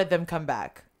lot of them come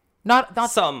back. Not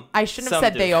some. I shouldn't have some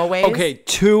said do. they always. Okay,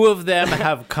 2 of them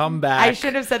have come back. I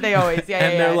should have said they always. Yeah,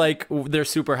 and yeah, they're yeah. like, they're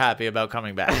super happy about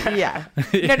coming back. Yeah.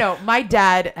 No. My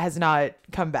dad has not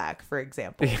come back, for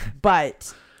example.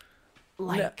 But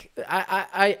like,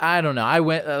 I don't know. I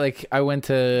went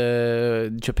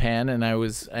to Japan, and I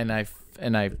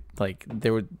like,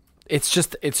 there were.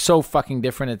 It's so fucking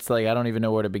different. It's like, I don't even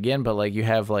know where to begin, but like, you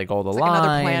have like all the like another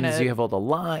lines, planet. you have all the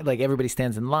line, like everybody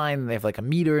stands in line, and they have like a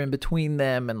meter in between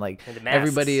them, and like And the masks.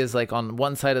 everybody is like on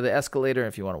one side of the escalator.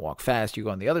 If you want to walk fast, you go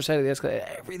on the other side of the escalator.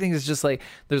 Everything is just like,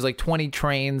 there's like 20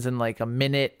 trains in like a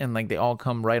minute, and like they all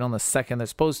come right on the second they're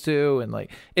supposed to, and like,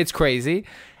 it's crazy.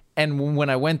 And when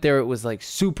I went there, it was like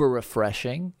super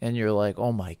refreshing, and you're like,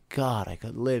 oh my God, I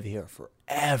could live here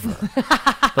forever.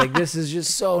 Like, this is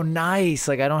just so nice.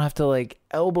 Like, I don't have to like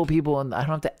elbow people, and I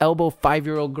don't have to elbow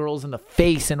 5-year-old girls in the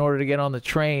face in order to get on the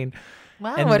train.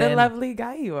 wow, And what a then- lovely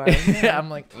guy you are. I'm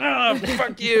like, oh,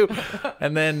 fuck you.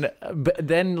 And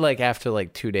then like after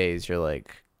like 2 days, you're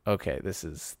like, okay, this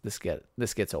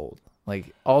gets old.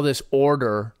 Like, all this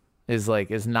order is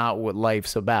not what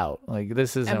life's about. Like,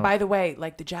 this is. And by the way,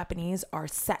 like, the Japanese are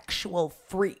sexual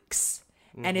freaks.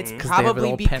 And it's 'Cause they have it probably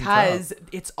all pent because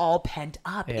it's all pent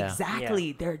up. Yeah. Exactly.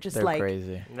 Yeah. They're just they're like,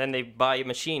 crazy And then they buy a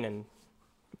machine and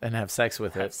and have sex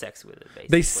with have it. sex with it, basically.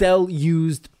 They sell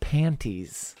used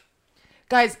panties.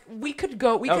 guys, we could have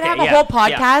Okay, a yeah, whole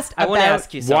yeah. podcast I want to about,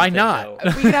 ask you something. Why not? though.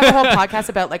 we could have a whole podcast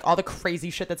about like all the crazy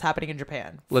shit that's happening in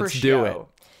Japan. for Let's do show.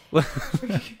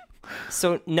 it.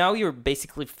 So now you're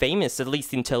basically famous, at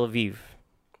least in Tel Aviv,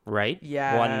 right?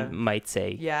 Yeah. One might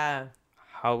say. Yeah.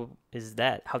 How is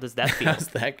that? How does that feel? How's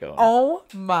that going? Oh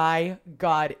my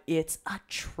God. It's a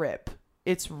trip.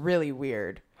 It's really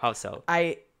weird. How so?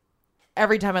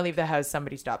 Every time I leave the house,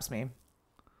 somebody stops me,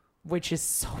 which is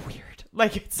so weird.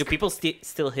 Like, it's Do people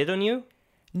still hit on you?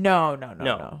 no.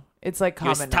 No. It's like You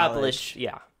common establish, knowledge.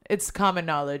 yeah. It's common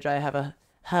knowledge. I have a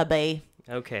hubby,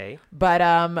 Okay.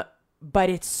 but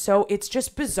it's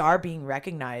just bizarre being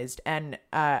recognized. And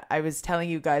I was telling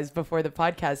you guys before the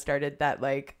podcast started that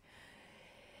like,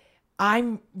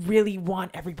 I really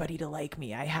want everybody to like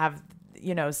me. I have,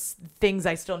 you know, things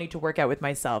I still need to work out with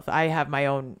myself. I have my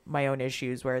own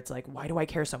issues where it's like, why do I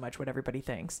care so much what everybody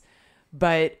thinks?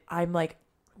 But I'm like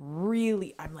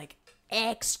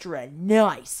extra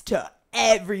nice to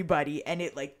everybody, and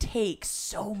it like takes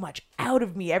so much out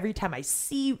of me every time I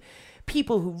see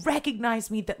people who recognize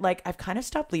me that like I've kind of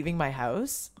stopped leaving my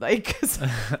house, like 'cause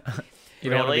You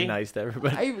don't want to Really? be nice to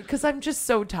everybody. because I'm just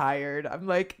so tired. I'm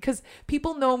like, because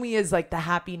people know me as like the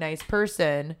happy, nice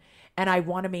person, and I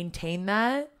want to maintain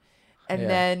that. And Yeah.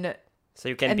 then, So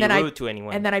you can and be then rude to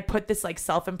anyone. and then I put this like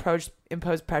self-imposed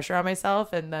pressure on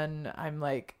myself, and then I'm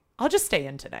like, I'll just stay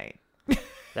in tonight.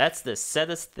 That's the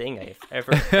saddest thing I've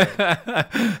ever heard.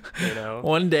 You know?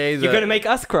 One day, You're going to make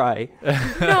us cry.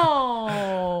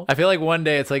 No. I feel like one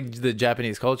day it's like the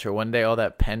Japanese culture. One day all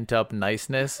that pent up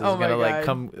niceness is Oh my gonna like God.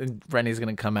 come. Rennie's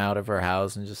gonna come out of her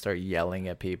house and just start yelling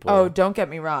at people. Oh, don't get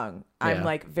me wrong. I'm Yeah.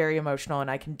 like very emotional, and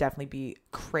I can definitely be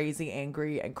crazy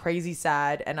angry and crazy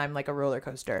sad, and I'm like a roller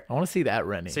coaster. I want to see that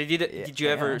Rennie. So did you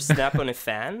Yeah. ever snap on a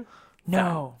fan?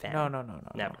 No, Fan. no,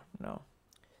 Never. no.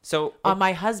 So, On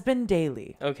my husband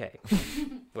daily. okay.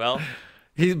 Well,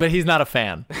 But he's not a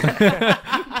fan.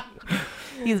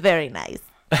 He's very nice.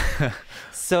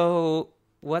 so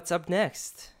what's up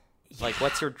next? Like,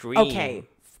 what's your dream?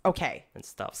 Okay. And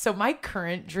stuff. So my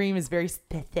current dream is very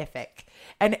specific,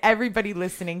 and everybody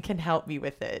listening can help me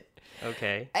with it.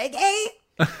 Okay. Okay.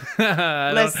 I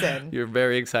don't- Listen. you're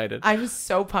very excited. I'm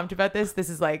so pumped about this. This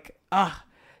is like,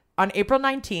 on April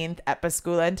 19th at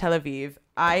Baskula in Tel Aviv,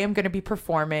 I am going to be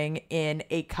performing in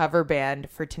a cover band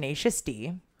for Tenacious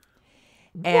D.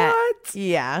 And, What?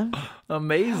 Yeah.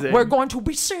 Amazing. We're going to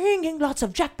be singing lots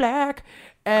of Jack Black,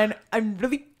 and I'm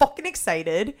really fucking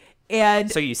excited.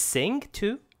 And So you sing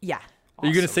too? yeah. Are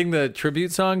you gonna Awesome. sing the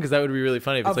tribute song? Because that would be really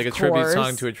funny if it's Of like a tribute course.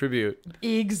 song to a tribute.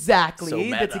 Exactly. So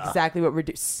That's meta. exactly what we're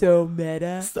doing. So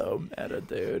meta. So meta,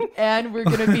 dude. And we're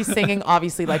gonna be singing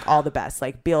obviously like all the best,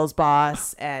 like Bill's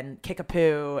Boss and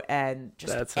Kickapoo and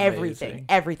just That's everything. amazing.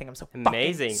 Everything. I'm so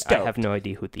Amazing. fucking stoked. I have no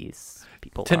idea who these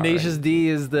people Tenacious are. D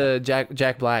is the Jack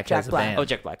Black Jack has a Black. band. Oh,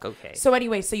 Jack Black. Okay. So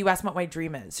anyway, so you asked what my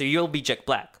dream is. So you'll be Jack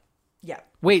Black. Yeah.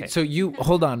 Wait, Okay. so you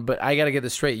hold on, but I gotta get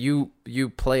this straight. You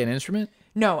play an instrument?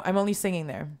 No, I'm only singing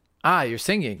there. Ah, you're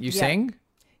singing. You Yeah. sing?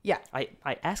 Yeah. I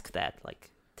asked that like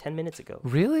 10 minutes ago.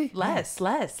 Really? Less,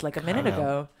 like a minute Wow.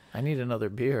 ago. I need another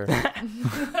beer.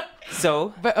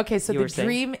 So But okay, so You the were saying?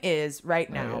 dream is right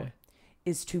now Okay.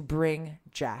 is to bring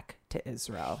Jack to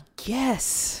Israel.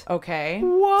 yes, Okay.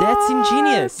 that's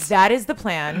ingenious. That is the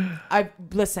plan. I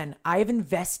have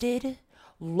invested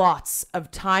lots of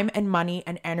time and money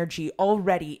and energy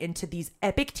already into these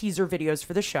epic teaser videos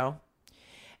for the show.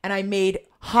 And I made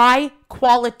high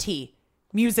quality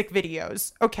music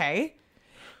videos, okay?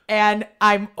 And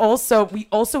we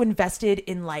also invested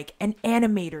in like an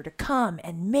animator to come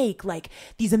and make like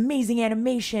these amazing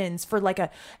animations for like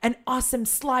an awesome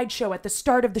slideshow at the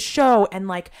start of the show. And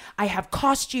like I have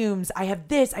costumes, I have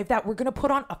this, I have that. We're gonna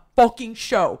put on a fucking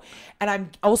show. And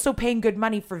I'm also paying good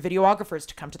money for videographers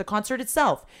to come to the concert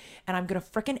itself. And I'm gonna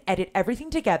freaking edit everything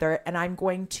together and I'm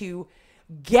going to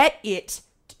get it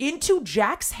into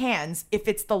Jack's hands if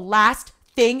it's the last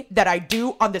thing that I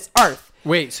do on this earth.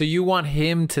 Wait, so you want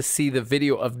him to see the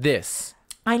video of this?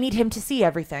 I need him to see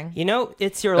everything. You know,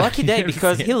 it's your lucky day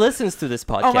because he listens to this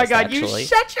podcast. Oh my god, actually. you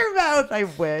shut your mouth. I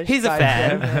wish. He's a God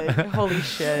fan. damn it. Holy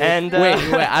shit. And Wait,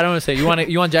 I don't want to say.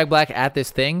 You want Jack Black at this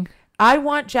thing? I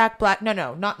want Jack Black. No.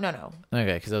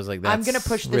 Okay, because I was like, that's I'm going to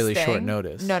push this really thing. short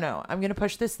notice. No. I'm going to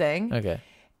push this thing. Okay.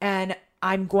 And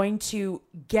I'm going to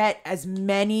get as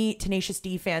many Tenacious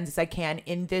D fans as I can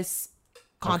in this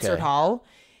concert Okay. hall.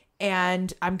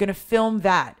 And I'm going to film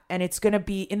that. And it's going to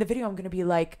be, in the video, I'm going to be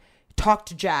like, talk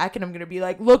to Jack. And I'm going to be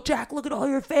like, look, Jack, look at all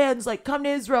your fans. Like, come to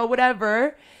Israel,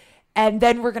 whatever. And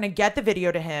then we're going to get the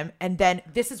video to him. And then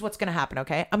this is what's going to happen,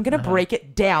 okay? I'm going to break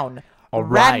it down All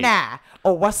right right. now.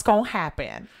 Or what's going to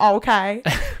happen, okay?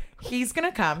 He's going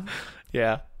to come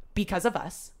Yeah. because of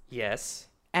us. yes,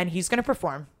 And he's going to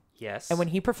perform. yes. And when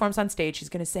he performs on stage, he's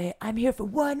going to say, I'm here for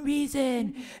one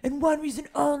reason and one reason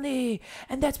only.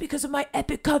 And that's because of my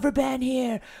epic cover band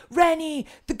here. Rennie,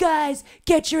 the guys,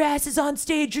 get your asses on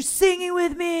stage. You're singing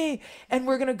with me. And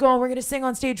we're going to go and we're going to sing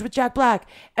on stage with Jack Black.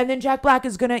 And then Jack Black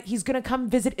is he's going to come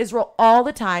visit Israel all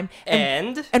the time.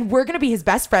 And we're going to be his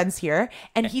best friends here.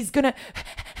 And he's going to,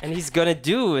 and he's gonna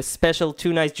do a special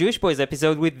Two Nice Jewish Boys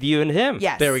episode with you and him.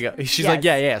 yes. There we go. She's Yes. like,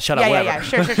 yeah, shut up, Yeah, whatever.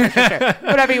 Sure.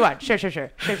 Whatever you want. Sure.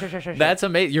 That's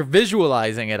amazing. You're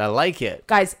visualizing it. I like it.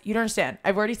 Guys, you don't understand.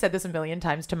 I've already said this a million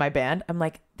times to my band. I'm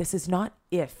like, this is not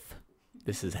if.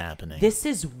 This is happening. This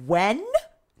is when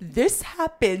this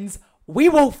happens, we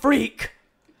will freak.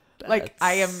 Like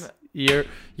I am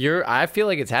I feel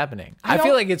like it's happening. I I feel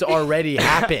don't- like it's already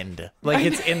happened. Like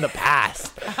it's in the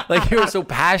past. Like you're so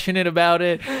passionate about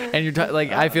it, and you're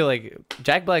like, I feel like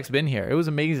Jack Black's been here. It was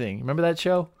amazing. Remember that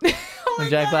show when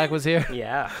Jack Black was here?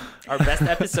 Yeah, our best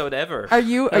episode ever. Are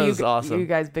you That are was you awesome. you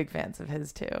guys big fans of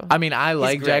his too? I mean, I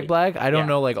like Jack great. Black. I don't Yeah.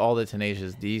 know like all the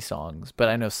Tenacious D songs, but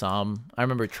I know some. I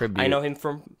remember Tribute. I know him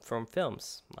from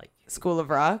films like School of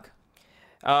Rock.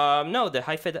 no, the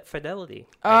High Fidelity.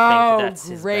 Oh, I think that's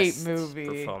his great best movie.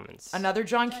 performance. Another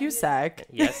John Cusack.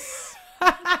 Yes.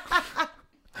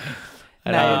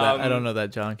 I don't know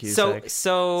that John Cusack. It's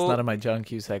So not on my John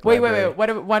Cusack. Wait. library. What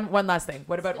about, one last thing?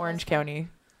 What about Orange County?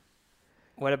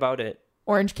 what about it?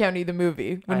 Orange County the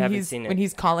movie when haven't he's seen it. when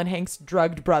he's Colin Hanks'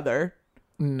 drugged brother.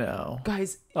 No.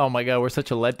 Guys, Oh my God, we're such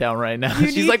a letdown right now. You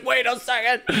She's need- like, wait a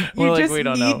second. you We're like, just we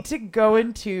don't need know. to go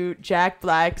into Jack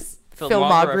Black's Filmography.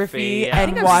 filmography Yeah. I and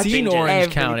think I've watch Seen Orange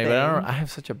everything. County, but I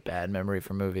have such a bad memory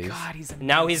for movies. God, he's amazing.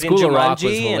 Now he's School in of Rock was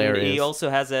Jumanji, and he hilarious. also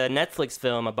has a Netflix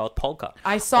film about polka.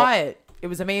 I saw it. It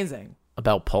was amazing.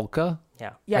 About polka?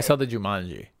 Yeah. Yeah, I saw the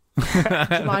Jumanji.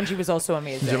 Jumanji was also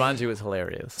amazing. Jumanji was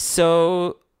hilarious.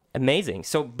 So amazing.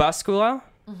 So Baskula.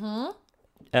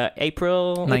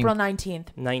 April April 19th.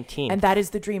 19th. And that is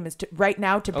the dream, is to right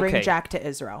now to bring Okay. Jack to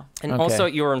Israel. And Okay. also,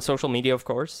 you're on social media, of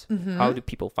course. Mm-hmm. How do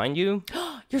people find you?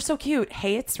 You're so cute.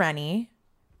 Hey, it's Rennie.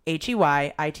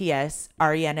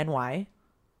 HeyItsRenny.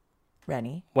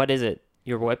 Rennie. What is it?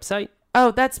 Your website?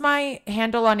 Oh, that's my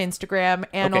handle on Instagram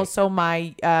and Okay. also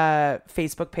my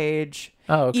Facebook page.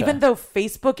 Oh, okay. Even though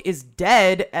Facebook is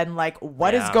dead and like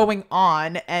what is Yeah. going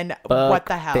on and what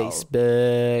the hell?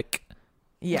 Facebook.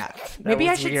 Yeah. Maybe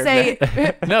I was should weird, say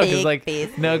No, because fake like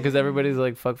Facebook. no, because everybody's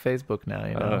like fuck Facebook now,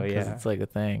 you know, Oh, because yeah. it's like a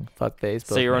thing. Fuck Facebook.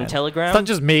 So you're on man. Telegram? It's not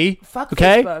just me. Fuck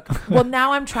Okay? Facebook. Well,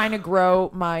 now I'm trying to grow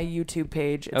my YouTube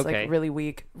page. It's Okay. like really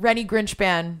weak. Rennie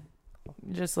Grinchpan.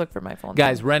 Just look for my phone.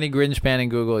 Guys, Rennie Grinchpan in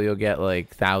Google, you'll get like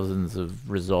thousands of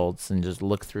results and just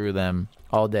look through them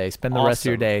all day. Spend the rest of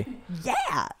your day.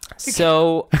 Yeah.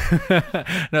 So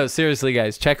No, seriously,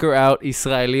 guys, check her out.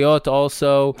 Israeliot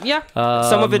also. yeah,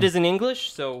 some of it Um, is in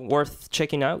English, so worth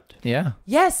checking out. Yeah.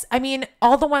 Yes. I mean,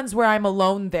 all the ones where I'm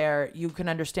alone there, you can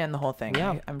understand the whole thing.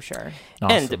 Yeah. I'm sure.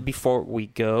 Awesome. And before we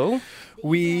go,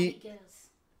 we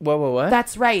what?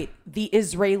 That's right. The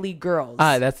Israeli girls.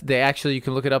 That's they actually you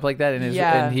can look it up like that in,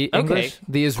 Yeah. in Okay. English.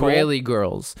 The Israeli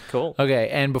girls. cool. Okay,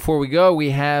 and before we go,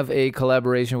 we have a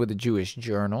collaboration with the Jewish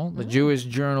Journal. The Jewish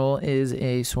Journal is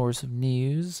a source of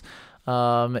news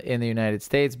in the United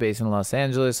States, based in Los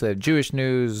Angeles. They have Jewish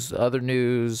news, other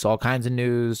news, all kinds of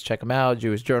news. Check them out,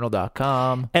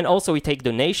 jewishjournal.com. And also, we take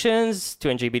donations to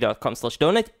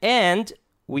njb.com/donate. And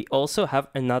we also have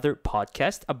another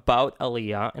podcast about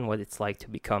Aliyah and what it's like to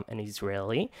become an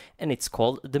Israeli. And it's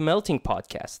called The Melting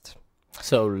Podcast.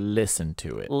 So listen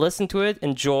to it. Listen to it,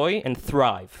 enjoy, and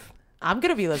thrive. I'm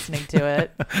going to be listening to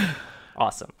it.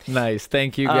 Awesome. Nice.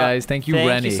 Thank you, guys. Thank you, Thank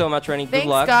Rennie. you so much, Rennie. Good Thanks,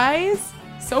 luck. guys.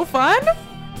 So fun.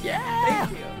 Yeah.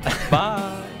 Thank you.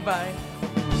 Bye. Bye.